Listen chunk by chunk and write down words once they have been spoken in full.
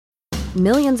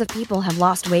Millions of people have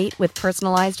lost weight with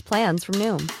personalized plans from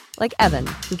Noom. Like Evan,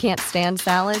 who can't stand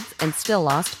salads and still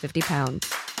lost 50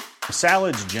 pounds.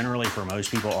 Salads generally for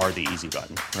most people are the easy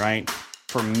button, right?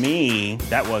 For me,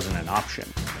 that wasn't an option.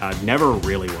 I never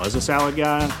really was a salad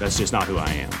guy. That's just not who I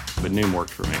am. But Noom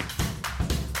worked for me.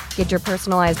 Get your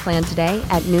personalized plan today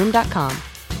at Noom.com.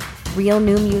 Real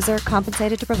Noom user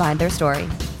compensated to provide their story.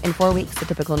 In 4 weeks, the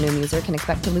typical Noom user can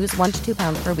expect to lose 1 to 2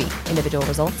 pounds per week. Individual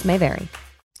results may vary.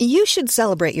 You should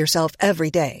celebrate yourself every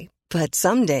day, but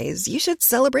some days you should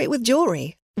celebrate with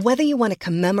jewelry. Whether you want to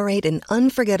commemorate an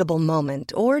unforgettable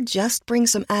moment or just bring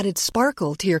some added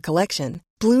sparkle to your collection,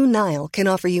 Blue Nile can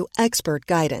offer you expert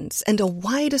guidance and a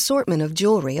wide assortment of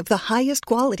jewelry of the highest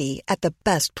quality at the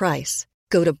best price.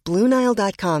 Go to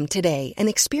BlueNile.com today and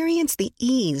experience the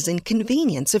ease and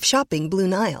convenience of shopping Blue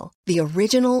Nile, the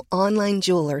original online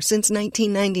jeweler since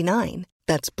 1999.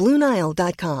 That's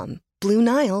BlueNile.com.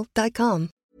 BlueNile.com.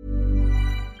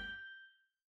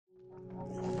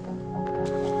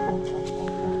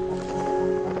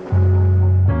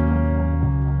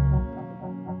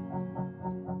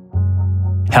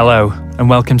 Hello, and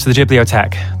welcome to the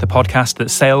Ghibliotheque, the podcast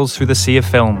that sails through the sea of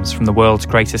films from the world's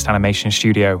greatest animation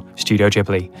studio, Studio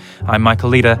Ghibli. I'm Michael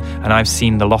Leader, and I've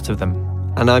seen a lot of them.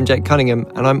 And I'm Jake Cunningham,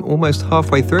 and I'm almost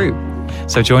halfway through.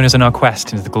 So join us in our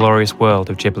quest into the glorious world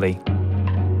of Ghibli.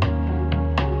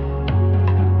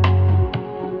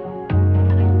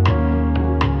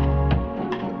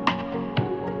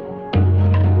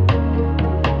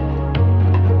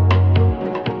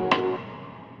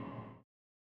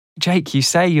 Jake, you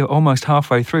say you're almost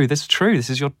halfway through. This is true. This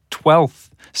is your 12th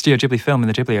Studio Ghibli film in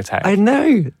the Ghibliotheque. I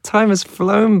know. Time has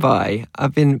flown by.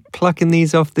 I've been plucking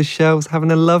these off the shelves,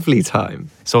 having a lovely time.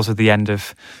 It's also the end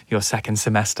of your second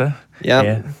semester.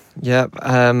 Yep.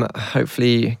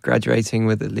 Hopefully graduating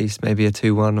with at least maybe a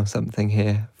 2-1 or something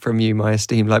here from you, my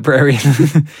esteemed librarian.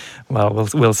 Well,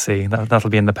 we'll see. That'll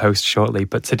be in the post shortly.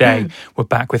 But today, we're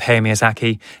back with Hayao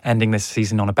Miyazaki, ending this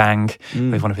season on a bang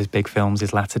with one of his big films,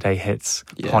 his latter-day hits,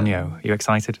 Ponyo. Are you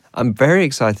excited? I'm very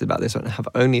excited about this one. I have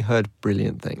only heard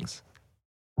brilliant things.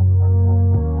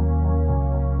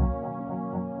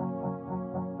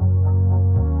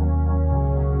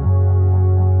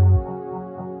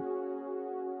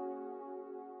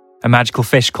 A magical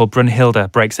fish called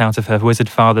Brunhilde breaks out of her wizard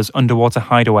father's underwater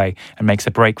hideaway and makes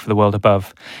a break for the world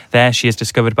above. There she is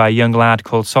discovered by a young lad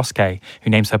called Sosuke, who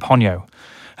names her Ponyo.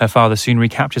 Her father soon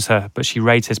recaptures her, but she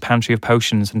raids his pantry of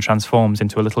potions and transforms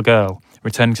into a little girl,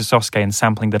 returning to Sosuke and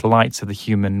sampling the delights of the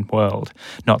human world,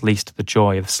 not least the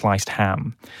joy of sliced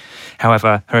ham.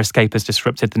 However, her escape has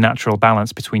disrupted the natural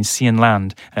balance between sea and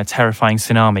land, and a terrifying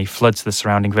tsunami floods the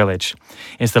surrounding village.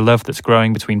 Is the love that's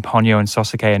growing between Ponyo and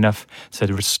Sosuke enough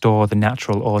to restore the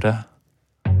natural order?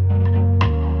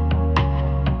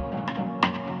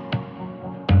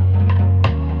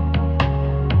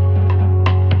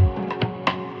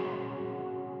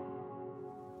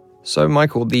 So,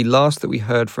 Michael, the last that we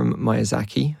heard from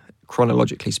Miyazaki,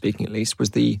 chronologically speaking at least, was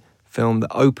the film that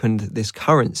opened this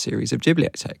current series of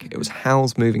Ghibliotheque. It was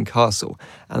Howl's Moving Castle.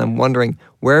 And I'm wondering,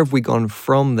 where have we gone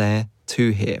from there to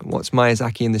here? What's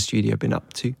Miyazaki in the studio been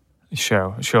up to?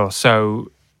 Sure.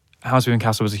 So, Howl's Moving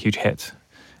Castle was a huge hit.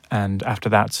 And after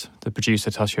that, the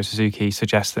producer, Toshio Suzuki,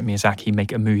 suggests that Miyazaki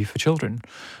make a movie for children,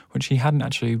 which he hadn't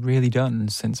actually really done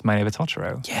since My Neighbor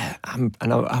Totoro. Yeah, and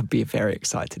I'd be very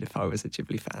excited if I was a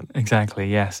Ghibli fan.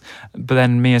 Exactly, yes. But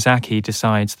then Miyazaki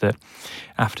decides that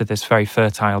after this very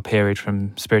fertile period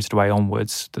from Spirited Away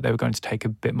onwards, that they were going to take a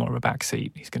bit more of a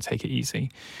backseat. He's going to take it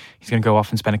easy. He's going to go off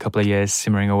and spend a couple of years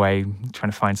simmering away,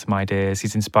 trying to find some ideas.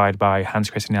 He's inspired by Hans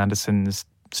Christian Andersen's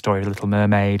Story of the Little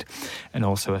Mermaid, and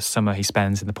also a summer he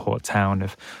spends in the port town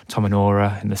of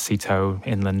Tomonora in the Seto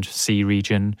Inland Sea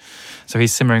region. So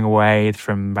he's simmering away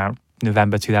from about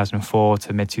November 2004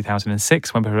 to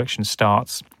mid-2006 when production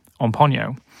starts on Ponyo.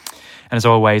 And as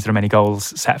always, there are many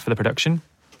goals set for the production,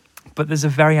 but there's a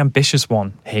very ambitious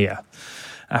one here.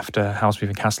 After Howl's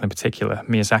Moving Castle in particular,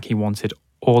 Miyazaki wanted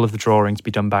all of the drawing to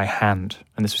be done by hand,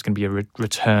 and this was going to be a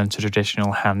return to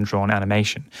traditional hand-drawn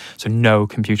animation. So no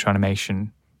computer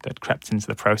animation that crept into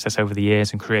the process over the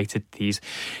years and created these,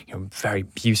 very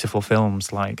beautiful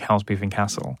films like Howl's Moving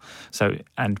Castle. So,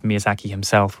 and Miyazaki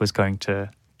himself was going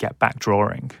to get back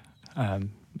drawing.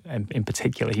 And in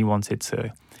particular, he wanted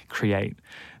to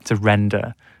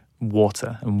render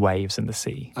water and waves in the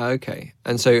sea. Okay.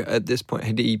 And so at this point,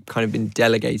 had he kind of been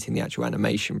delegating the actual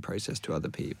animation process to other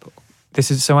people?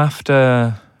 This is so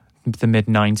after the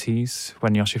mid-90s,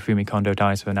 when Yoshifumi Kondo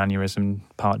dies of an aneurysm,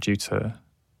 part due to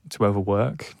to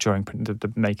overwork during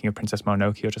the making of Princess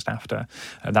Mononoke, or just after.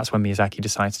 That's when Miyazaki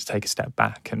decides to take a step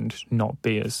back and not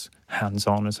be as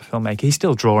hands-on as a filmmaker. He's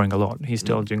still drawing a lot. He's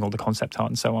still doing all the concept art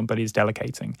and so on, but he's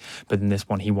delegating. But in this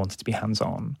one, he wanted to be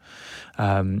hands-on.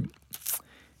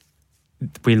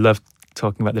 We love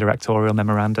talking about the directorial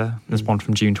memoranda. There's one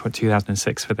from June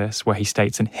 2006 for this, where he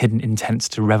states an hidden intent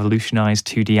to revolutionize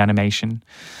 2D animation.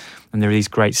 And there are these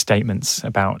great statements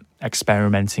about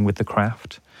experimenting with the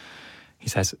craft. He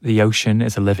says, the ocean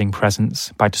is a living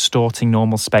presence. By distorting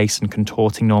normal space and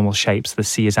contorting normal shapes, the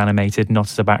sea is animated not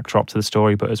as a backdrop to the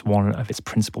story, but as one of its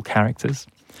principal characters.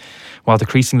 While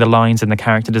decreasing the lines in the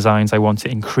character designs, I want to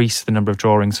increase the number of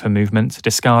drawings for movement,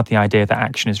 discard the idea that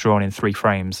action is drawn in 3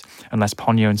 frames. Unless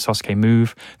Ponyo and Sosuke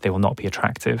move, they will not be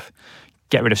attractive.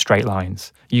 Get rid of straight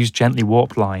lines. Use gently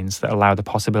warped lines that allow the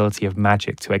possibility of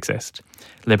magic to exist,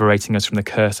 liberating us from the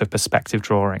curse of perspective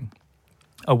drawing.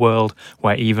 A world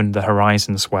where even the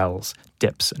horizon swells,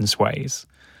 dips and sways.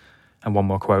 And one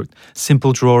more quote.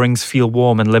 Simple drawings feel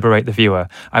warm and liberate the viewer.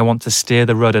 I want to steer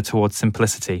the rudder towards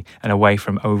simplicity and away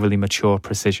from overly mature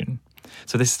precision.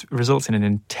 So this results in an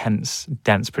intense,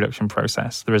 dense production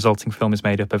process. The resulting film is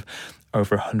made up of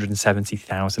over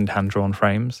 170,000 hand-drawn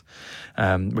frames,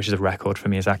 which is a record for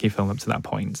Miyazaki film up to that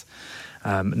point.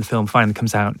 And the film finally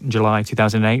comes out in July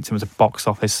 2008 and was a box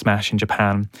office smash in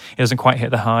Japan. It doesn't quite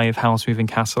hit the high of Howl's Moving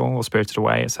Castle or Spirited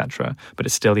Away, etc., but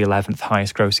it's still the 11th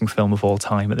highest grossing film of all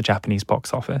time at the Japanese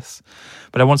box office.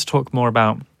 But I want to talk more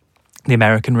about the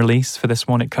American release for this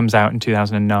one. It comes out in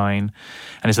 2009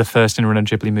 and is the first in a run of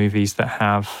Ghibli movies that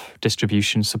have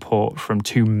distribution support from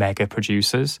 2 mega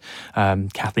producers,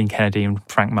 Kathleen Kennedy and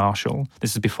Frank Marshall.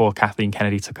 This is before Kathleen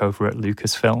Kennedy took over at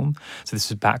Lucasfilm. So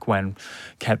this is back when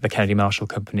the Kennedy Marshall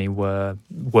Company were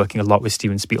working a lot with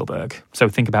Steven Spielberg. So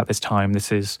think about this time.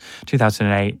 This is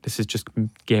 2008. This is just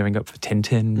gearing up for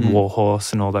Tintin,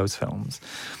 Warhorse and all those films.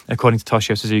 According to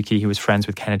Toshio Suzuki, he was friends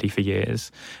with Kennedy for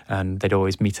years and they'd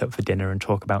always meet up for dinner and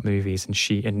talk about movies,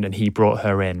 and he brought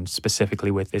her in specifically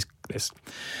with this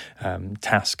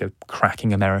task of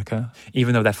cracking America.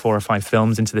 Even though they're 4 or 5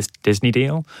 films into this Disney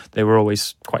deal, they were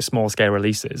always quite small scale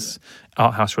releases,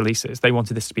 art house releases. They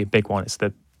wanted this to be a big one. It's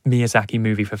the Miyazaki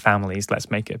movie for families.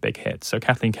 Let's make it a big hit. So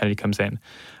Kathleen Kennedy comes in.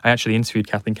 I actually interviewed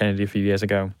Kathleen Kennedy a few years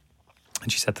ago,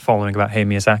 and she said the following about Hayao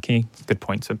Miyazaki. Good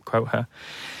point to quote her.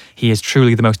 He is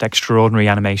truly the most extraordinary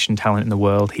animation talent in the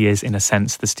world. He is, in a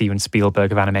sense, the Steven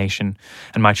Spielberg of animation.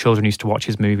 And my children used to watch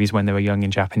his movies when they were young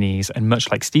in Japanese. And much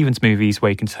like Steven's movies,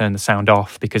 where you can turn the sound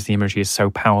off because the imagery is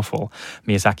so powerful,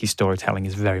 Miyazaki's storytelling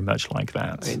is very much like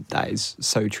that. I mean, that is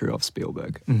so true of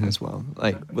Spielberg as well.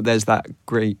 But there's that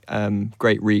great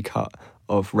recut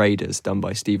of Raiders done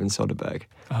by Steven Soderbergh,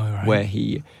 where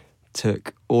he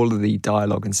took all of the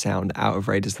dialogue and sound out of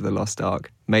Raiders of the Lost Ark,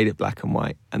 made it black and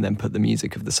white, and then put the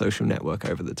music of The Social Network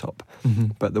over the top.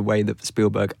 But the way that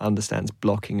Spielberg understands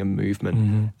blocking and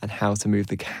movement and how to move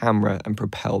the camera and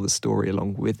propel the story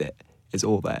along with it is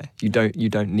all there. You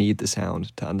don't need the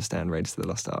sound to understand Raiders of the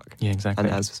Lost Ark. Yeah, exactly.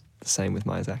 And that's the same with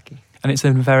Miyazaki. And it's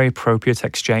a very appropriate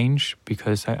exchange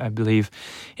because I believe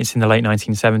it's in the late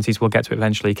 1970s, we'll get to it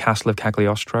eventually, Castle of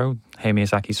Cagliostro, Hayao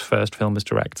Miyazaki's first film as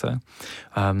director,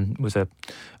 was an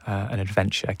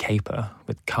adventure caper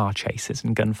with car chases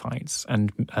and gunfights.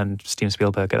 And Steven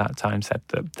Spielberg at that time said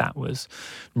that was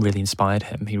really inspired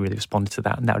him. He really responded to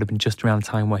that. And that would have been just around the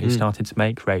time where he started to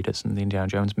make Raiders and the Indiana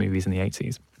Jones movies in the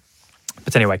 80s.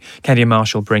 But anyway, Kennedy and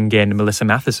Marshall bring in Melissa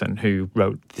Matheson, who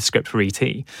wrote the script for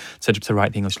E.T., set up to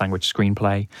write the English language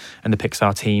screenplay, and the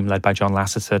Pixar team, led by John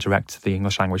Lasseter, direct the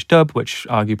English language dub, which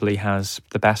arguably has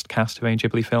the best cast of any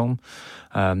Ghibli film.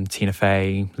 Tina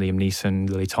Fey, Liam Neeson,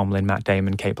 Lily Tomlin, Matt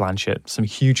Damon, Cate Blanchett, some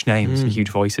huge names and huge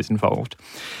voices involved.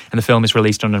 And the film is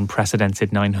released on an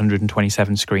unprecedented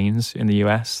 927 screens in the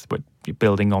US, but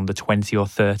building on the 20 or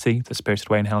 30 that Spirited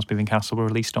Away and Howl's Moving Castle were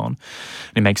released on.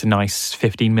 And it makes a nice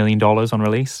 $15 million on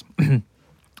release,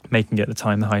 making it at the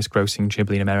time the highest grossing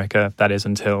Ghibli in America. That is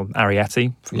until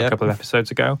Arrietty from a couple of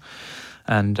episodes ago.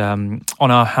 And on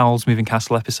our Howl's Moving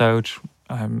Castle episode,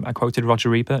 I quoted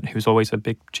Roger Ebert, who's always a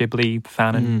big Ghibli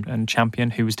fan and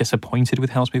champion, who was disappointed with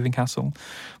Howl's Moving Castle.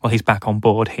 Well, he's back on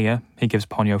board here. He gives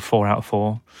Ponyo 4 out of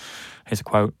 4. Here's a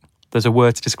quote. There's a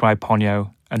word to describe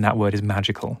Ponyo, and that word is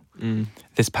magical.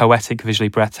 This poetic, visually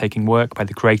breathtaking work by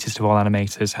the greatest of all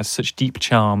animators has such deep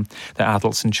charm that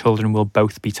adults and children will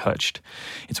both be touched.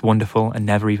 It's wonderful and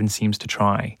never even seems to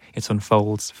try. It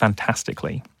unfolds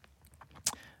fantastically.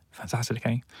 Fantastic,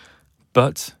 eh?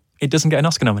 But it doesn't get an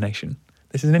Oscar nomination.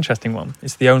 This is an interesting one.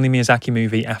 It's the only Miyazaki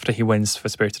movie after he wins for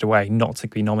Spirited Away not to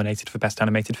be nominated for Best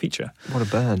Animated Feature. What a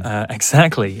burn.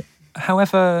 Exactly.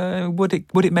 However, would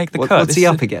it make the cut? What's he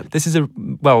up against? This is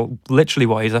literally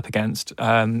what he's up against.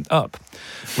 Up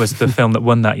was the film that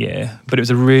won that year, but it was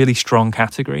a really strong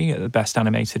category at the Best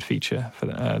Animated Feature for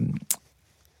the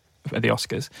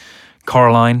Oscars.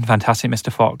 Coraline, Fantastic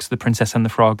Mr. Fox, The Princess and the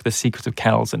Frog, The Secret of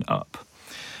Kells, and Up.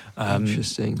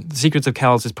 Interesting. The Secrets of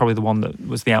Kells is probably the one that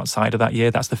was the outsider that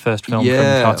year. That's the first film from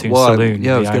Cartoon Saloon.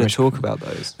 Yeah, I was going to talk about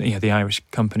those. Yeah, the Irish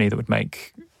company that would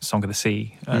make Song of the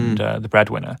Sea and The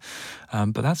Breadwinner.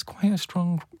 But that's quite a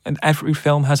strong... And every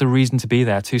film has a reason to be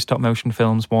there. 2 stop-motion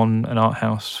films, 1 an art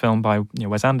house film by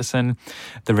Wes Anderson,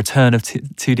 the return of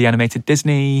 2D animated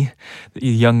Disney,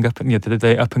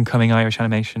 the up-and-coming Irish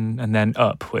animation, and then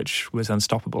Up, which was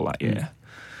unstoppable that year.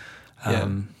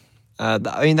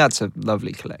 That's a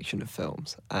lovely collection of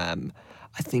films. I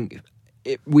think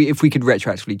if we could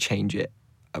retroactively change it,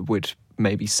 I would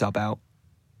maybe sub out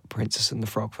Princess and the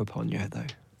Frog for Ponyo, though.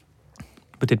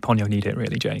 But did Ponyo need it,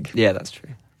 really, Jake? Yeah, that's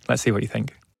true. Let's see what you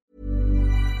think.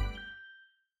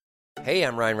 Hey,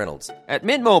 I'm Ryan Reynolds. At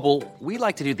Mint Mobile, we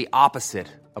like to do the opposite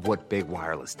of what Big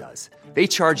Wireless does. They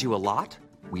charge you a lot,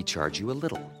 we charge you a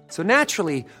little. So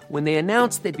naturally, when they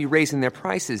announced they'd be raising their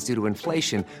prices due to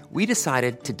inflation, we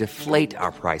decided to deflate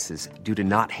our prices due to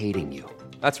not hating you.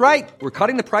 That's right. We're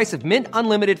cutting the price of Mint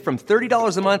Unlimited from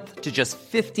 $30 a month to just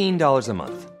 $15 a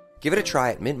month. Give it a try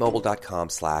at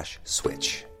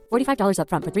mintmobile.com/switch. $45 up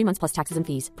front for 3 months plus taxes and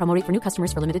fees. Promo rate for new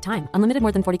customers for limited time. Unlimited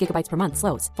more than 40 gigabytes per month.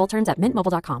 Slows full terms at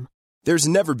mintmobile.com. There's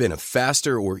never been a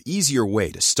faster or easier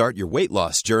way to start your weight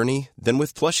loss journey than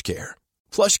with PlushCare.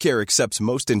 PlushCare accepts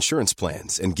most insurance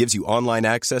plans and gives you online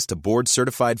access to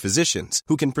board-certified physicians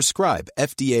who can prescribe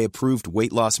FDA-approved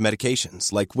weight loss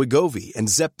medications like Wegovy and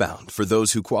Zepbound for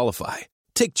those who qualify.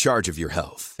 Take charge of your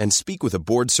health and speak with a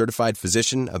board-certified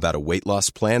physician about a weight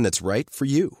loss plan that's right for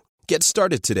you. Get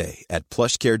started today at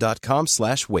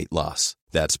plushcare.com/weight loss.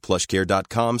 That's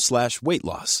plushcare.com/weight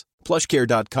loss.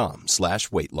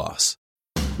 plushcare.com/weight loss.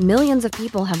 Millions of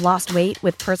people have lost weight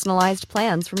with personalized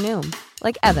plans from Noom.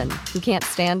 Like Evan, who can't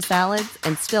stand salads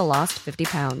and still lost 50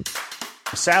 pounds.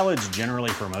 Salads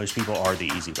generally for most people are the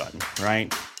easy button,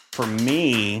 right? For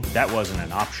me, that wasn't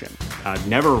an option. I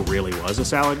never really was a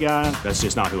salad guy. That's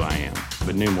just not who I am.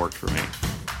 But Noom worked for me.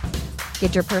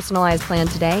 Get your personalized plan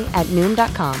today at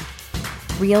Noom.com.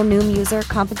 Real Noom user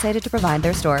compensated to provide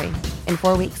their story. In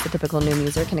 4 weeks, the typical Noom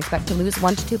user can expect to lose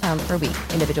 1 to 2 pounds per week.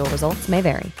 Individual results may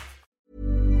vary.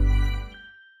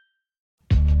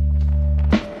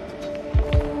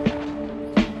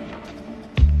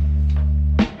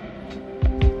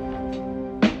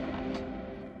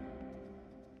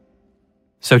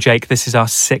 So, Jake, this is our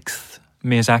 6th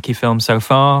Miyazaki film so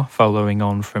far, following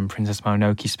on from Princess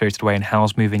Mononoke, Spirited Away, and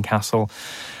Howl's Moving Castle.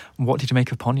 What did you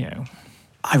make of Ponyo?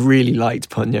 I really liked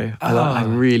Ponyo. I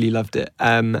really loved it.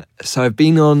 So I've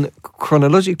been on,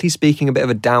 chronologically speaking, a bit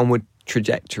of a downward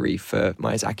trajectory for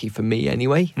Miyazaki, for me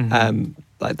anyway. Mm-hmm.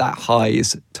 Like that high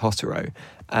is Totoro.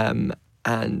 And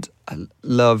I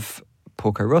love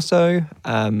Porco Rosso.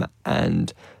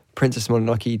 And Princess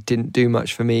Mononoke didn't do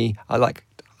much for me. I like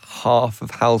half of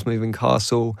Howl's Moving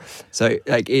Castle. So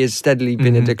like it has steadily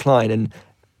been a decline. And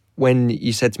when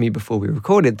you said to me before we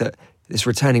recorded that it's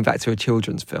returning back to a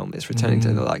children's film, it's returning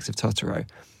to the likes of Totoro,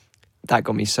 that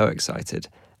got me so excited.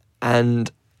 And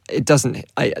it doesn't,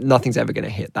 nothing's ever going to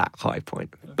hit that high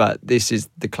point, but this is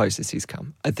the closest he's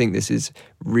come. I think this is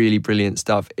really brilliant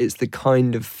stuff. It's the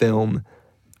kind of film,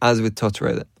 as with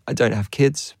Totoro, that I don't have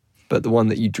kids, but the one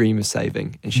that you dream of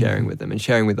saving and sharing with them and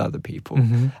sharing with other people.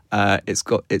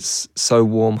 It's so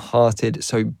warm-hearted,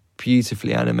 so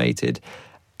beautifully animated.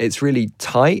 It's really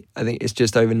tight. I think it's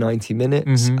just over 90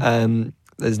 minutes.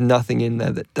 There's nothing in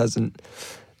there that doesn't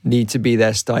need to be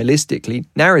there stylistically.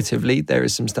 Narratively, there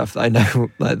is some stuff that I know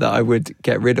that I would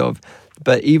get rid of.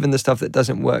 But even the stuff that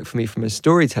doesn't work for me from a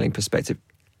storytelling perspective,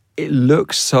 it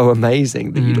looks so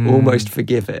amazing that you'd almost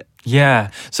forgive it.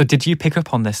 Yeah. So did you pick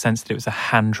up on this sense that it was a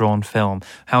hand-drawn film?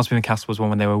 Howl's Moving Castle was one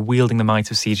when they were wielding the might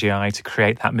of CGI to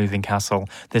create that moving castle.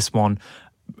 This one,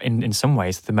 in some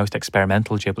ways, the most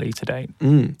experimental Ghibli to date.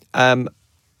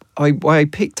 I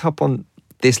picked up on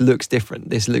this looks different.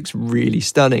 This looks really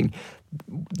stunning.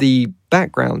 The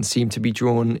backgrounds seem to be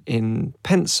drawn in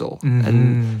pencil,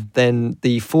 and then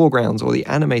the foregrounds or the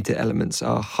animated elements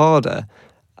are harder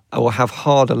or have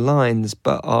harder lines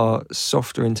but are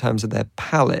softer in terms of their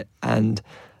palette, and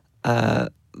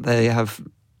they have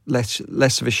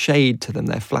less of a shade to them.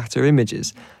 They're flatter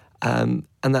images.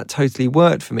 And that totally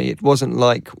worked for me. It wasn't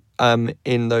like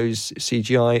in those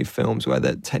CGI films where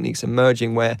the techniques are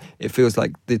merging, where it feels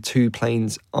like the two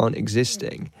planes aren't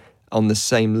existing on the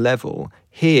same level.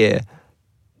 Here,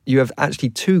 you have actually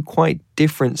two quite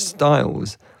different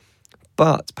styles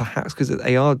But perhaps because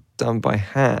they are done by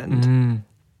hand,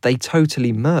 they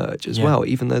totally merge as well,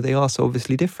 even though they are so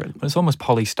obviously different. It's almost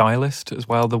polystylist as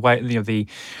well. The way,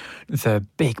 the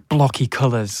big blocky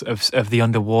colours of the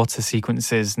underwater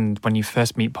sequences, and when you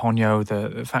first meet Ponyo,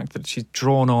 the fact that she's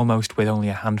drawn almost with only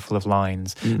a handful of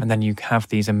lines, and then you have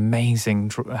these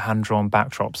amazing hand-drawn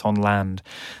backdrops on land.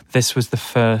 This was the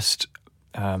first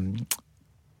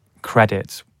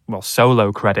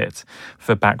solo credit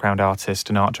for background artist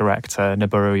and art director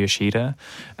Noboru Yoshida,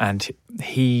 and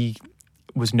he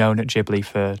was known at Ghibli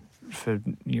for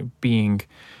being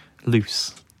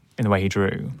loose in the way he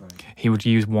drew. Right. He would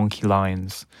use wonky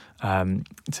lines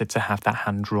to have that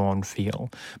hand-drawn feel,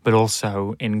 but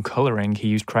also in colouring he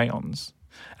used crayons.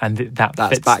 And that's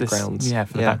fits backgrounds. The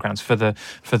backgrounds for the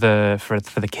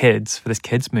kids, for this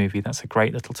kids movie. That's a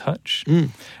great little touch.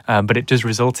 But it does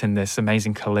result in this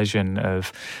amazing collision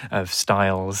of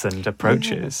styles and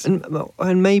approaches.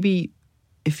 And maybe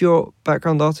if your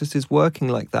background artist is working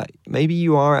like that, maybe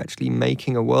you are actually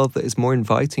making a world that is more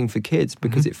inviting for kids,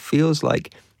 because it feels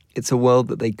like it's a world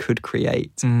that they could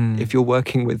create if you're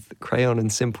working with crayon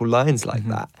and simple lines like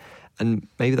that. And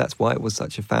maybe that's why it was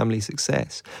such a family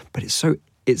success. But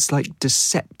it's like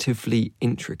deceptively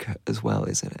intricate as well,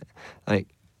 isn't it? Like,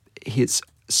 it's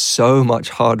so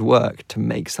much hard work to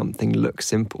make something look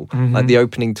simple. Like the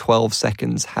opening 12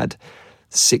 seconds had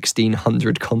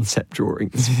 1,600 concept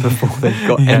drawings before they've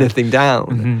got anything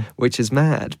down, which is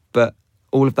mad. But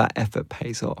all of that effort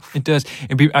pays off. It does.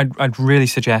 I'd really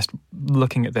suggest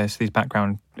looking at these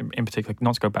background in particular,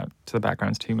 not to go back to the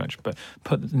backgrounds too much, but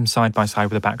put them side by side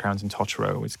with the backgrounds in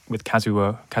Totoro with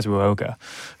Kazuo Oga,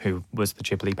 who was the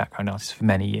Ghibli background artist for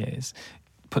many years.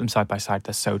 Put them side by side,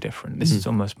 they're so different. This is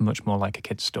almost much more like a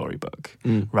kid's storybook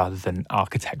rather than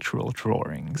architectural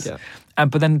drawings.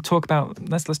 But then let's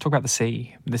talk about the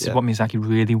sea. This is what Miyazaki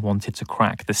really wanted to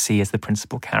crack, the sea as the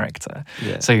principal character.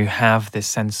 So you have this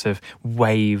sense of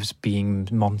waves being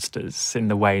monsters in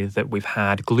the way that we've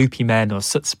had gloopy men or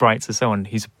soot sprites and so on.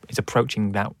 He's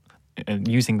approaching that,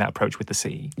 using that approach with the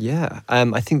sea.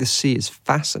 I think the sea is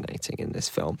fascinating in this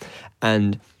film.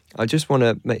 And I just want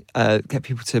to get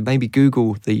people to maybe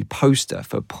Google the poster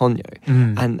for Ponyo,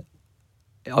 and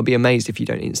I'll be amazed if you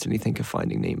don't instantly think of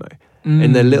Finding Nemo.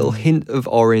 And the little hint of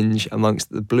orange amongst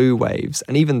the blue waves,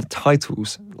 and even the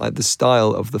titles, like the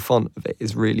style of the font of it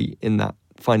is really in that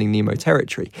Finding Nemo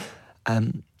territory.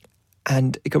 And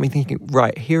it got me thinking,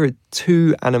 right, here are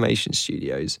two animation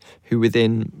studios who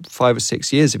within 5 or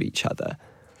 6 years of each other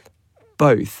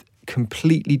both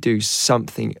completely do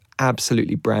something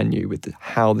absolutely brand new with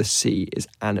how the sea is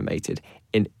animated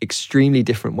in extremely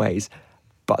different ways,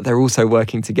 but they're also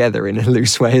working together in a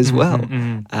loose way as well.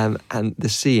 And the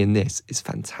sea in this is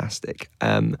fantastic.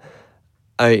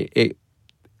 It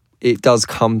does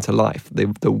come to life.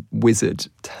 The wizard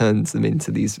turns them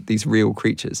into these real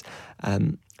creatures,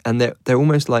 and they're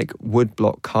almost like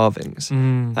woodblock carvings.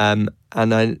 And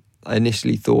I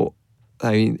initially thought,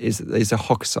 there's a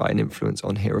Hokusai influence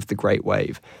on here of the Great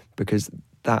Wave, because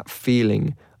that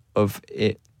feeling of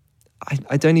it,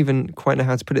 I don't even quite know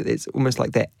how to put it. It's almost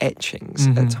like they're etchings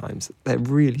at times. They're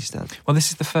really stunning. Well,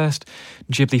 this is the first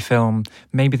Ghibli film.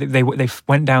 Maybe they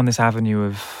went down this avenue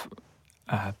of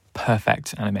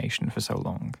perfect animation for so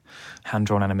long,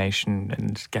 hand-drawn animation,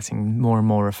 and getting more and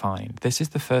more refined. This is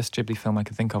the first Ghibli film I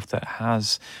can think of that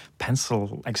has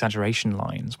pencil exaggeration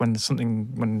lines. When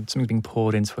something's being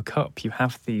poured into a cup, you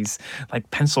have these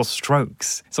like pencil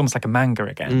strokes. It's almost like a manga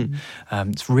again.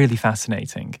 It's really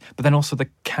fascinating. But then also the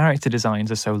character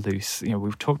designs are so loose.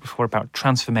 We've talked before about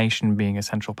transformation being a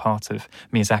central part of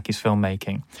Miyazaki's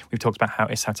filmmaking. We've talked about how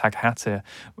Isao Takahata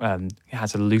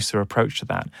has a looser approach to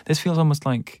that. This feels almost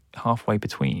like halfway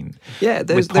between.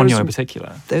 With Ponyo in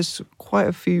particular. There's quite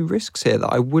a few risks here that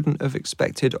I wouldn't have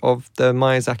expected of the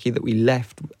Miyazaki that we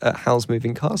left at Howl's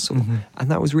Moving Castle,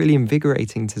 and that was really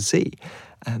invigorating to see.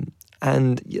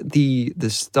 And the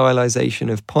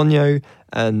stylization of Ponyo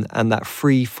and that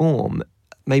free form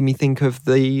made me think of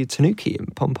the Tanuki in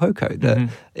Pompoko, that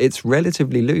it's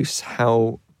relatively loose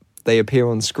how they appear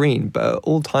on screen, but at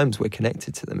all times we're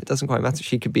connected to them. It doesn't quite matter.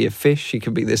 She could be a fish, she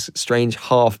could be this strange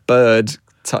half bird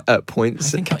at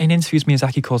points. I think in interviews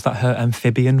Miyazaki calls that her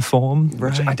amphibian form,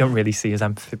 which I don't really see as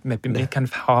maybe kind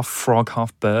of half frog,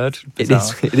 half bird. It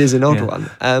is an odd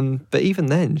one. But even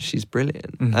then, she's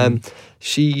brilliant.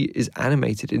 She is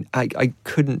animated in. I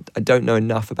don't know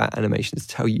enough about animation to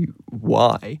tell you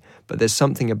why, but there's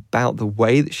something about the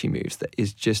way that she moves that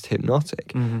is just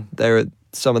hypnotic. There are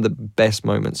some of the best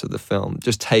moments of the film,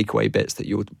 just takeaway bits that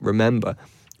you'll remember,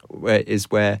 where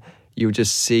you'll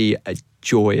just see a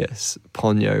joyous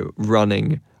Ponyo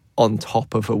running on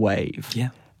top of a wave.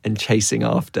 and chasing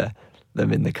after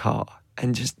them in the car.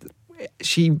 And just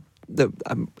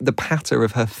the patter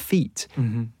of her feet.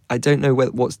 Mm-hmm. I don't know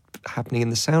what's happening in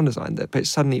the sound design there, but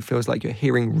suddenly it feels like you're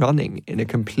hearing running in a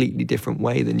completely different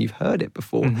way than you've heard it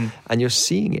before, and you're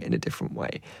seeing it in a different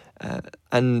way.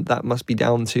 And that must be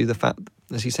down to the fact,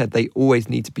 as you said, they always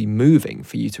need to be moving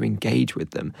for you to engage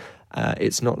with them.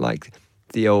 It's not like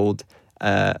the old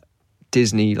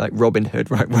Disney, like Robin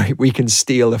Hood, right, where we can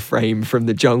steal a frame from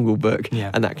the Jungle Book,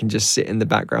 and that can just sit in the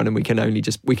background, and we can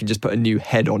just put a new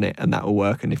head on it, and that will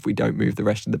work. And if we don't move the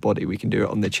rest of the body, we can do it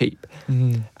on the cheap.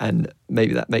 And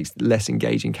maybe that makes less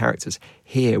engaging characters.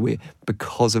 Here,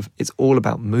 because it's all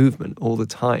about movement all the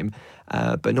time,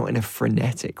 but not in a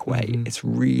frenetic way. It's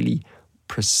really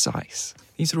precise.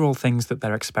 These are all things that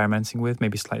they're experimenting with,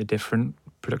 maybe slightly different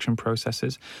production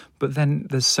processes. But then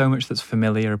there's so much that's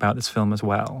familiar about this film as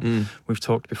well. We've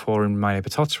talked before in My Neighbor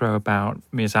Totoro about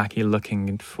Miyazaki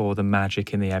looking for the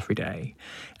magic in the everyday.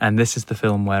 And this is the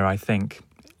film where I think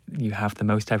you have the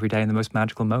most everyday and the most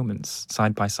magical moments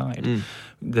side by side.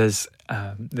 There's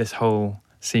this whole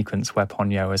sequence where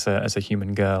Ponyo, as a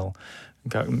human girl,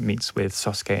 meets with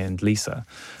Sosuke and Lisa,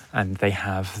 and they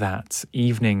have that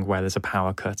evening where there's a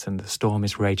power cut and the storm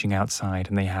is raging outside,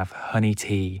 and they have honey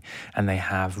tea and they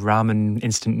have ramen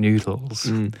instant noodles,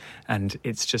 and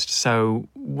it's just so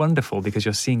wonderful because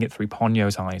you're seeing it through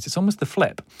Ponyo's eyes. It's almost the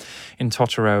flip. In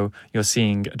Totoro, you're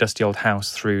seeing a dusty old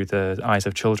house through the eyes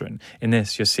of children. In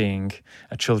this, you're seeing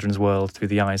a children's world through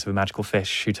the eyes of a magical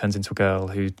fish who turns into a girl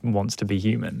who wants to be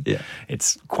human.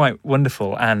 It's quite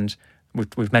wonderful. And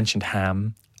we've mentioned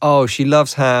Ham. Oh, she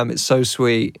loves Ham. It's so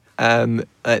sweet. I've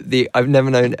never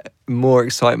known more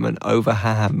excitement over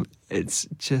Ham. It's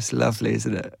just lovely,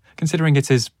 isn't it? Considering it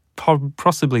is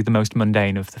possibly the most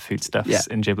mundane of the foodstuffs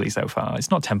in Ghibli so far.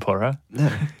 It's not tempura.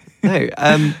 No.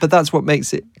 But that's what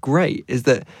makes it great, is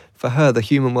that for her, the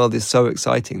human world is so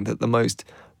exciting that the most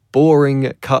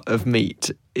boring cut of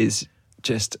meat is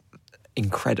just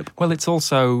incredible. Well, it's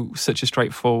also such a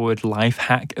straightforward life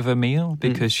hack of a meal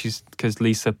because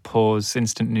Lisa pours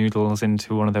instant noodles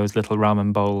into one of those little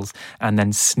ramen bowls and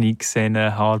then sneaks in a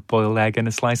hard-boiled egg and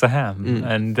a slice of ham,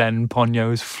 and then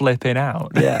Ponyo's flipping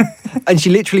out. And she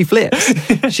literally flips.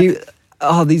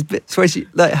 These bits where she,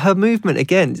 like, her movement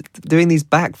again, doing these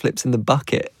backflips in the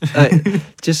bucket,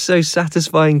 just so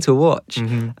satisfying to watch.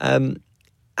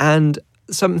 And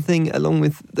something along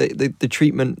with the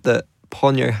treatment that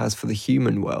Ponyo has for the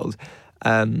human world,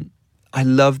 I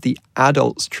love the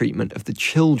adults' treatment of the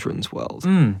children's world.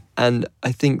 And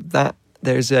I think that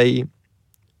there's a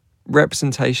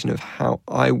representation of how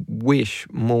I wish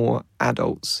more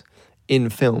adults in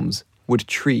films would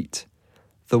treat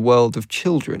the world of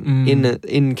children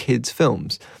in kids'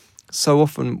 films. So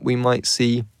often we might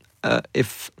see,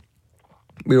 if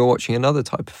we were watching another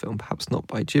type of film, perhaps not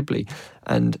by Ghibli,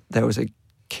 and there was a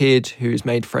kid who's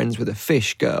made friends with a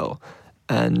fish girl,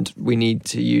 and we need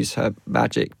to use her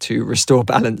magic to restore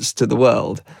balance to the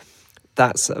world.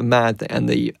 That's a mad thing,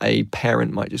 and a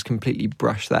parent might just completely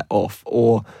brush that off,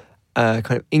 or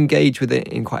kind of engage with it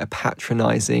in quite a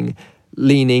patronising,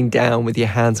 leaning down with your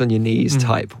hands on your knees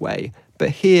type way. But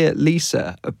here,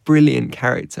 Lisa, a brilliant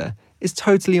character, is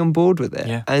totally on board with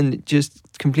it and just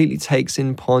completely takes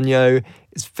in Ponyo,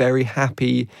 is very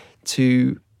happy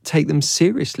to take them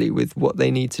seriously with what they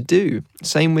need to do.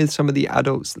 Same with some of the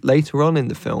adults later on in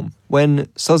the film. When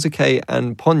Sosuke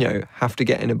and Ponyo have to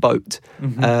get in a boat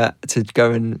to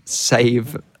go and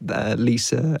save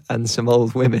Lisa and some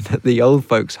old women at the old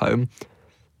folks' home,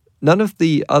 none of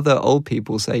the other old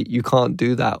people say, you can't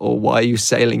do that, or why are you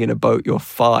sailing in a boat? You're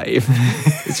 5.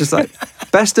 It's just like,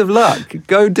 best of luck.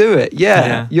 Go do it.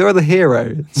 Yeah. You're the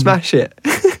hero. Smash it.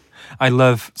 I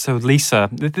love, so Lisa.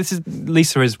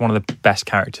 Lisa is one of the best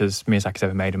characters Miyazaki's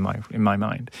ever made in my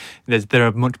mind. There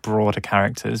are much broader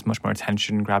characters, much more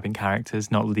attention-grabbing characters.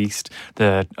 Not least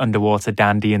the underwater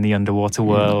dandy in the underwater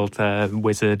world,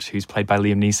 wizard who's played by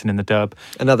Liam Neeson in the dub.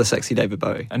 Another sexy David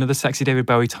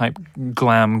Bowie type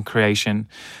glam creation.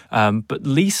 But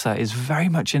Lisa is very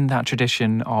much in that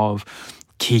tradition of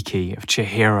Kiki, of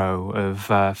Chihiro,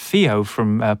 of Theo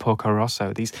from Porco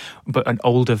Rosso, but an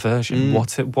older version.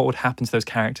 What would happen to those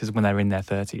characters when they're in their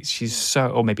 30s? She's so,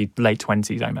 or maybe late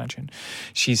 20s, I imagine.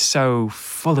 She's so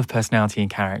full of personality and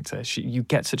character. You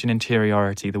get such an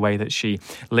interiority, the way that she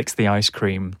licks the ice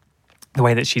cream the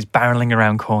way that she's barreling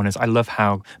around corners. I love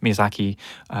how Miyazaki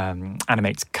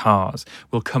animates cars.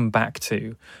 We'll come back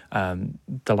to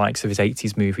the likes of his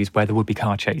 80s movies where there would be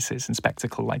car chases and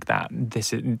spectacle like that.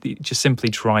 This is just simply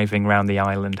driving around the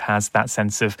island has that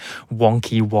sense of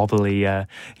wonky, wobbly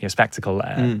spectacle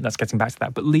there. That's getting back to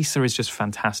that. But Lisa is just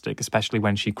fantastic, especially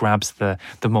when she grabs the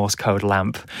Morse code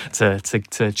lamp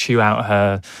to chew out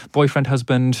her boyfriend,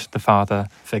 husband, the father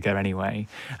figure anyway.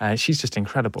 She's just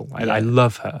incredible. I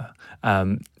love her.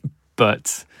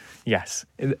 But yes,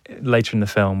 later in the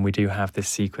film, we do have this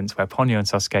sequence where Ponyo and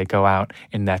Sasuke go out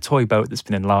in their toy boat that's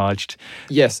been enlarged.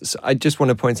 Yes, so I just want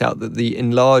to point out that the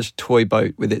enlarged toy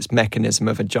boat with its mechanism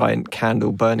of a giant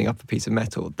candle burning up a piece of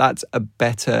metal, that's a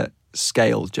better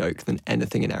scale joke than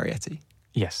anything in Arrietty.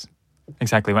 Yes.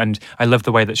 Exactly. And I love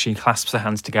the way that she clasps her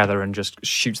hands together and just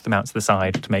shoots them out to the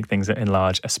side to make things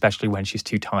enlarge, especially when she's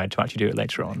too tired to actually do it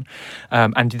later on.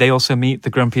 And they also meet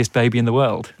the grumpiest baby in the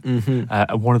world.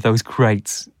 One of those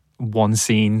great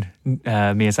one-scene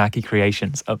Miyazaki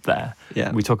creations up there.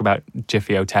 Yeah. We talk about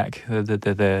Jiffy-O-Tech,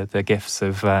 the gifts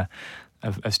of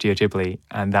Studio Ghibli,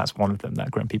 and that's one of them, that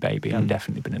grumpy baby. I've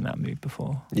definitely been in that mood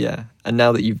before. Yeah, and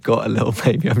now that you've got a little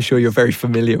baby, I'm sure you're very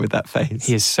familiar with that face.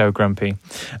 He is so grumpy.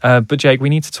 But Jake, we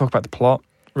need to talk about the plot,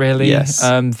 really. Yes.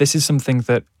 This is something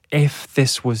that if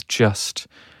this was just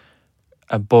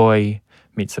a boy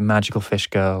meets a magical fish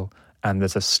girl and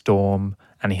there's a storm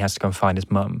and he has to go and find his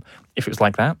mum. If it was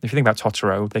like that, if you think about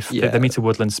Totoro, they meet a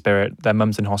woodland spirit, their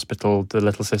mum's in hospital, the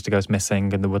little sister goes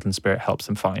missing, and the woodland spirit helps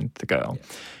them find the girl. Yeah.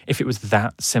 If it was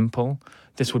that simple,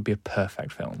 this would be a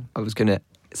perfect film. I was going to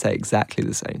say exactly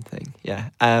the same thing, yeah.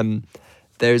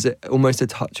 There's almost a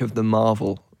touch of the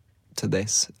Marvel to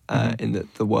this, in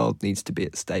that the world needs to be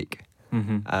at stake.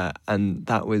 And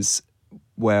that was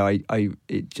where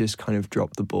it just kind of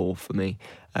dropped the ball for me,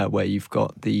 where you've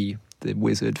got the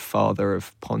wizard father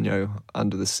of Ponyo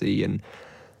under the sea, and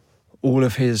all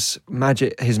of his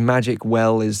magic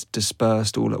well is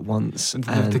dispersed all at once. And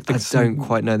I don't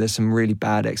quite know. There's some really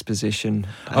bad exposition.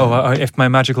 If my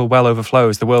magical well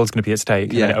overflows, the world's going to be at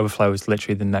stake. Yeah. And it overflows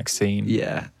literally the next scene.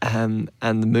 Yeah. And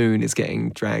the moon is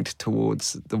getting dragged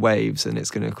towards the waves, and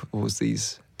it's going to cause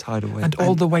these tidal waves. And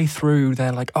all the way through,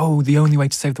 they're like, the only way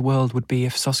to save the world would be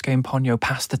if Sasuke and Ponyo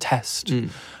passed the test.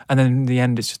 And then in the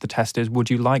end, it's just the test is, would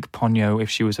you like Ponyo if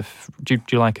she was do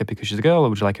you like her because she's a girl, or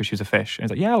would you like her if she was a fish? And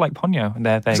it's like, yeah, I like Ponyo. And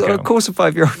there you go. Of course, a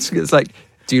 5-year-old, it's like,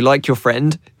 do you like your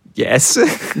friend? Yes.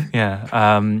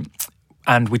 Yeah.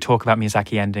 And we talk about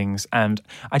Miyazaki endings, and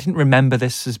I didn't remember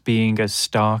this as being as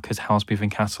stark as Howl's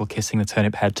Moving Castle kissing the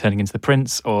turnip head turning into the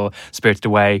prince, or Spirited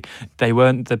Away. They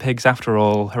weren't the pigs after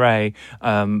all, hooray.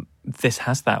 This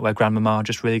has that, where Grandmama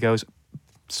just really goes,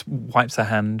 wipes her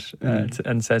hand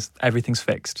and says, everything's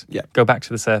fixed. Yeah. Go back to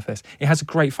the surface. It has a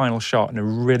great final shot and a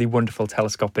really wonderful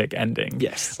telescopic ending.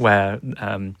 Yes. Where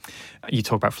you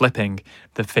talk about flipping,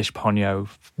 the fish Ponyo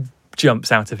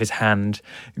jumps out of his hand,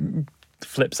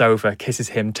 flips over, kisses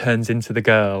him, turns into the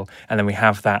girl, and then we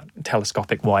have that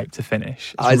telescopic wipe to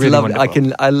finish. I really love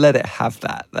it. I let it have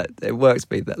that. It works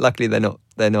for me. Luckily,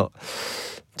 they're not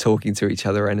talking to each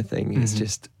other or anything. It's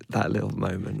just that little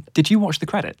moment. Did you watch the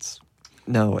credits?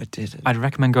 No, I didn't. I'd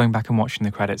recommend going back and watching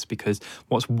the credits, because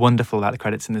what's wonderful about the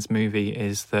credits in this movie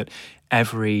is that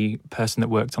every person that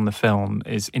worked on the film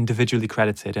is individually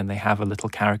credited, and they have a little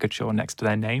caricature next to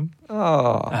their name.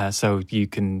 So you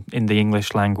can, in the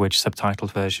English language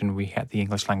subtitled version, we get the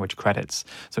English language credits.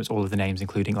 So it's all of the names,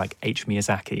 including like H.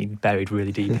 Miyazaki buried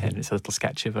really deep in. It's a little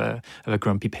sketch of a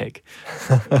grumpy pig.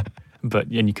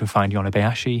 And you can find Yono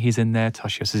Bayashi, he's in there,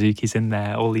 Toshio Suzuki's in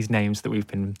there, all these names that we've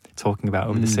been talking about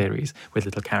over the series with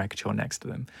little caricature next to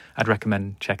them. I'd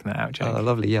recommend checking that out, Jake. Oh,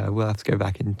 lovely. Yeah, we'll have to go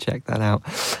back and check that out.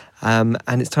 And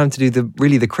it's time to do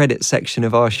the credit section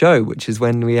of our show, which is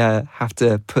when we have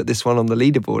to put this one on the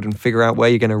leaderboard and figure out where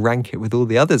you're going to rank it with all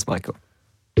the others, Michael.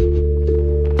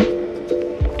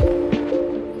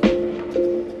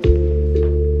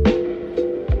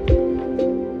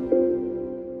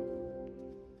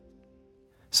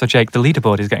 So, Jake, the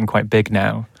leaderboard is getting quite big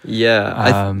now.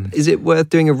 Yeah. Is it worth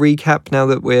doing a recap now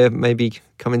that we're maybe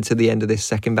coming to the end of this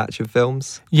second batch of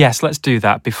films? Yes, let's do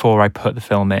that before I put the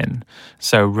film in.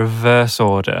 So, reverse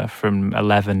order from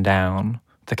 11 down: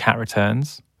 The Cat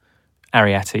Returns,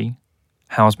 Arrietty,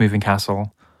 Howl's Moving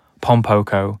Castle, Pom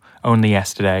Poko, Only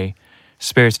Yesterday,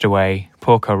 Spirited Away,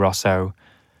 Porco Rosso,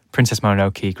 Princess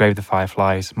Mononoke, Grave of the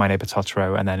Fireflies, My Neighbor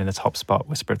Totoro, and then in the top spot,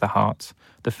 Whisper of the Heart,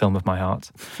 the film of my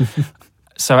heart.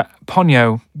 So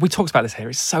Ponyo, we talked about this here.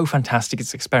 It's so fantastic.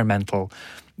 It's experimental.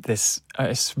 It's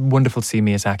wonderful to see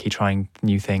Miyazaki trying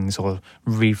new things or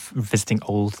revisiting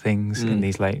old things in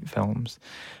these late films.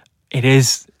 It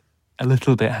is a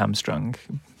little bit hamstrung.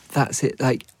 That's it.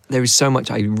 Like, there is so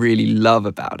much I really love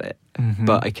about it, Mm-hmm.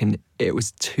 but it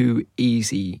was too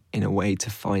easy in a way to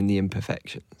find the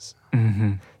imperfections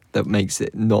Mm-hmm. that makes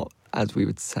it not, as we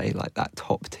would say, like that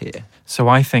top tier. So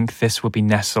I think this will be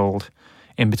nestled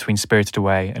in between Spirited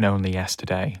Away and Only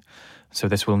Yesterday. So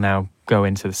this will now go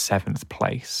into the 7th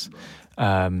place,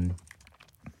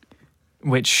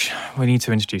 which we need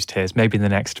to introduce tiers. Maybe in the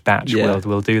next batch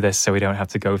we'll do this so we don't have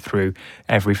to go through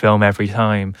every film every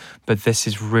time. But this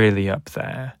is really up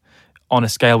there on a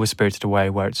scale with Spirited Away,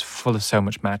 where it's full of so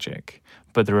much magic,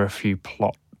 but there are a few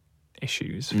plot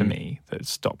issues for me that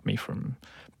stop me from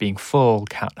being full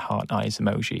cat heart eyes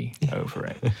emoji over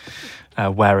it.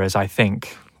 Whereas I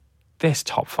think this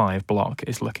top 5 block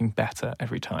is looking better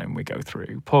every time we go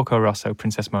through. Porco Rosso,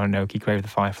 Princess Mononoke, Grave of the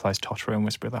Fireflies, Totoro, and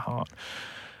Whisper of the Heart.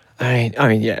 I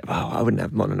mean, yeah. Well, I wouldn't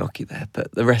have Mononoke there,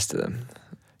 but the rest of them.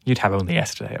 You'd have Only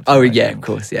Yesterday. Up Oh, there, I yeah, think. of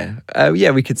course, yeah.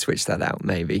 Yeah, we could switch that out,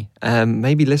 maybe.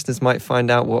 Maybe listeners might find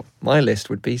out what my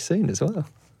list would be soon as well.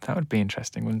 That would be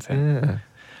interesting, wouldn't it? Yeah.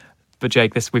 But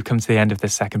Jake, we've come to the end of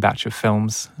this second batch of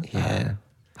films. Yeah.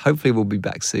 Hopefully we'll be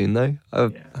back soon, though.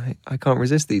 I can't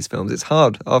resist these films. It's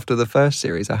hard. After the first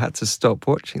series, I had to stop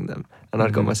watching them, and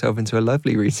I'd got myself into a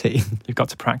lovely routine. You've got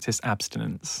to practice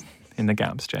abstinence in the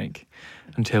gaps, Jake,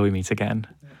 until we meet again.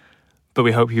 But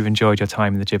we hope you've enjoyed your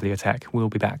time in the Ghibliotheque. We'll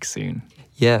be back soon.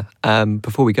 Yeah.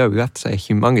 Before we go, we have to say a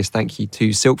humongous thank you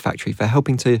to Silk Factory for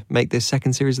helping to make this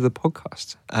second series of the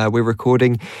podcast. We're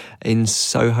recording in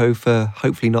Soho for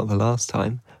hopefully not the last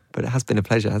time, but it has been a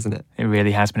pleasure, hasn't it? It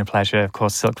really has been a pleasure. Of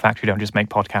course, Silk Factory don't just make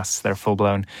podcasts. They're a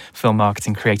full-blown film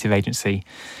marketing creative agency.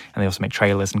 And they also make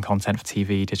trailers and content for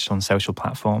TV, digital and social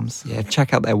platforms. Yeah,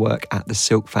 check out their work at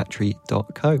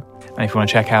thesilkfactory.co. And if you want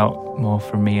to check out more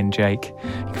from me and Jake,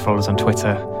 you can follow us on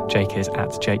Twitter. Jake is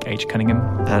at Jake H. Cunningham.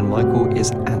 And Michael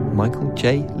is at Michael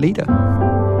J. Leader.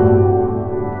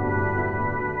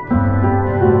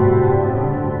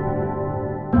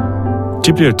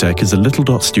 Ghibliotheque is a Little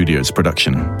Dot Studios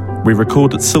production. We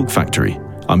record at Silk Factory.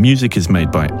 Our music is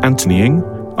made by Anthony Ng.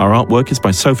 Our artwork is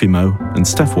by Sophie Moe, and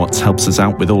Steph Watts helps us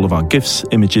out with all of our GIFs,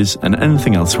 images, and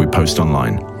anything else we post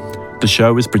online. The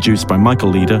show is produced by Michael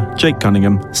Leader, Jake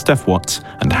Cunningham, Steph Watts,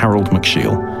 and Harold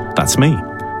McShiel. That's me.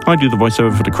 I do the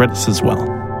voiceover for the credits as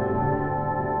well.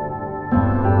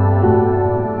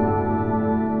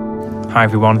 Hi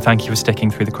everyone, thank you for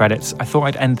sticking through the credits. I thought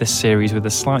I'd end this series with a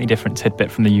slightly different tidbit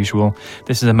from the usual.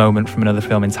 This is a moment from another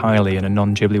film entirely, and a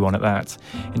non-Ghibli one at that.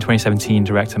 In 2017,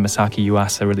 director Masaki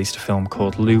Yuasa released a film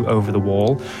called Lou Over the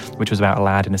Wall, which was about a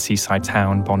lad in a seaside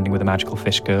town bonding with a magical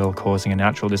fish girl, causing a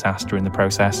natural disaster in the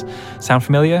process. Sound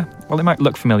familiar? Well, it might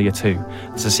look familiar too.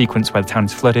 There's a sequence where the town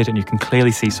is flooded, and you can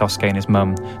clearly see Sosuke and his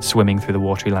mum swimming through the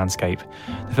watery landscape.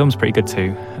 The film's pretty good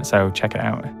too, so check it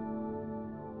out.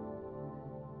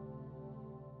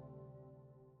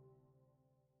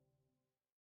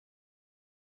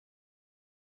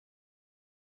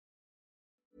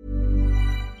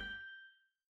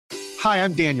 Hi,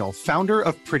 I'm Daniel, founder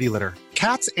of Pretty Litter.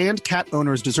 Cats and cat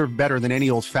owners deserve better than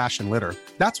any old-fashioned litter.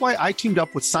 That's why I teamed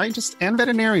up with scientists and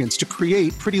veterinarians to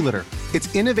create Pretty Litter.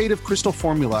 Its innovative crystal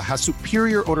formula has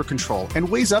superior odor control and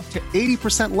weighs up to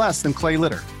 80% less than clay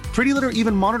litter. Pretty Litter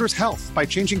even monitors health by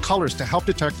changing colors to help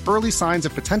detect early signs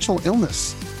of potential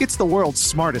illness. It's the world's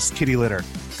smartest kitty litter.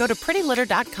 Go to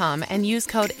prettylitter.com and use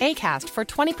code ACAST for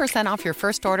 20% off your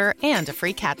first order and a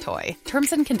free cat toy.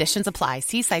 Terms and conditions apply.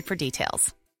 See site for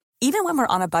details. Even when we're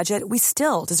on a budget, we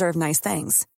still deserve nice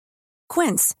things.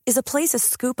 Quince is a place to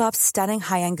scoop up stunning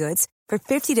high-end goods for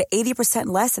 50 to 80%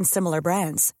 less than similar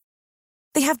brands.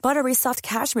 They have buttery soft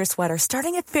cashmere sweaters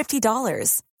starting at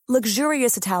 $50,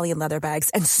 luxurious Italian leather bags,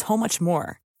 and so much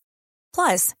more.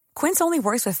 Plus, Quince only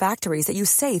works with factories that use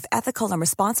safe, ethical, and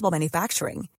responsible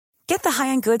manufacturing. Get the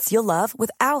high-end goods you'll love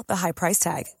without the high price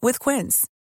tag with Quince.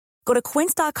 Go to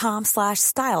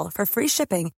quince.com/style for free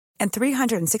shipping and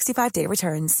 365-day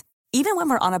returns. Even when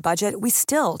we're on a budget, we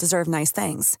still deserve nice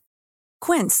things.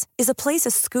 Quince is a place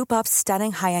to scoop up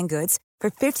stunning high-end goods for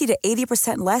 50 to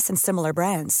 80% less than similar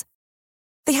brands.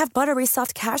 They have buttery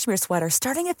soft cashmere sweaters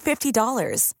starting at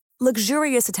 $50,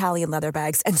 luxurious Italian leather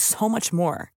bags, and so much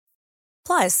more.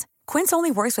 Plus, Quince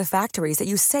only works with factories that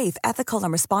use safe, ethical,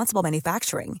 and responsible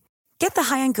manufacturing. Get the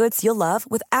high-end goods you'll love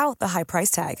without the high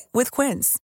price tag with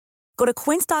Quince. Go to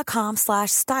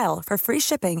quince.com/style for free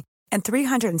shipping and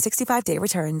 365-day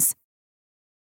returns.